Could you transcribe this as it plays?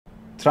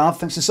Trav,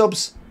 thanks for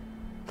subs.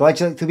 Glad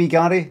you like the wee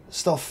Gary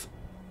stuff.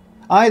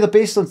 Aye, they're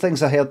based on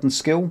things I heard in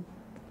school.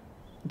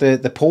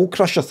 The pole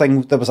crusher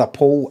thing, there was a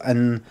pole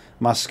in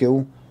my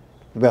school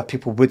where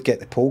people would get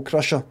the pole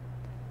crusher.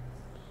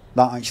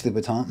 That actually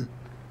would happen.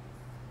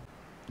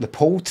 The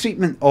pole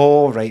treatment?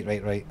 Oh, right.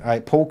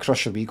 Alright, pole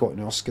crusher we got in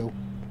our school.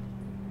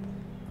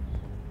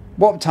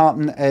 What would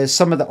happen is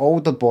some of the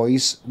older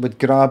boys would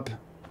grab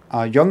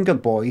a younger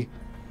boy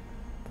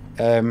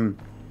in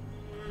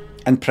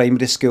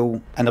primary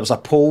school, and there was a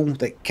pole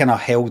that kind of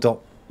held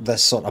up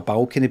this sort of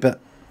balcony bit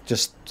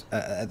just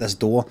at this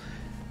door,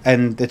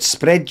 and they'd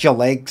spread your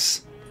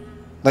legs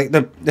like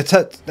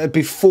there'd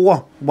be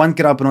four, one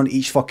grabbing on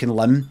each fucking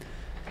limb,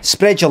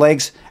 spread your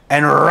legs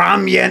and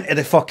ram you into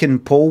the fucking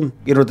pole,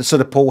 you know, so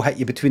the pole hit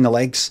you between the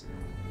legs,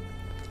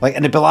 like,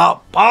 and they'd be like,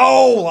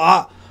 oh,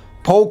 like that,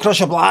 pole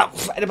crusher, like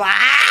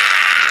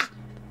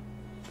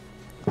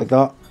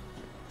that,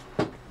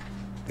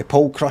 the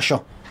pole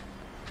crusher.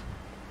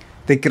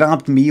 They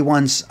grabbed me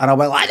once, and I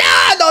went like, no.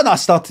 I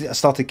started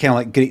kind of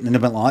like grating in a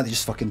bit like that. They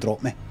just fucking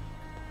dropped me.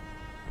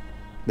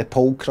 The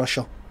pole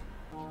crusher.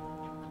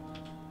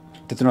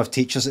 They don't have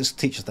teachers. It's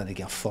teachers didn't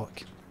give a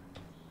fuck.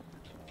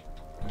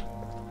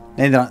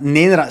 None of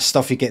that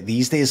stuff you get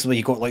these days, where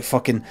you got like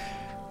fucking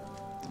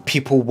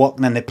people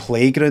working in the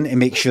playground to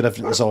make sure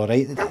everything's all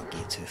right. They didn't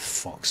give two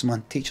fucks,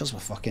 man. Teachers were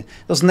fucking.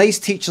 There's nice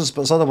teachers,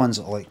 but there's other ones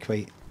that are like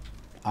quite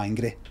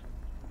angry.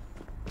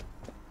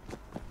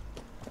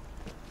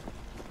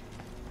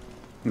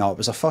 No, it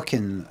was a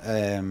fucking,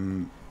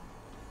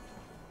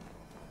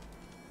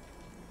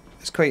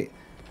 it's quite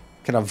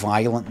kind of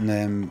violent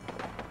and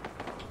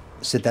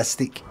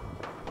sadistic.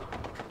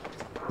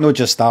 Not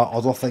just that,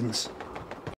 other things.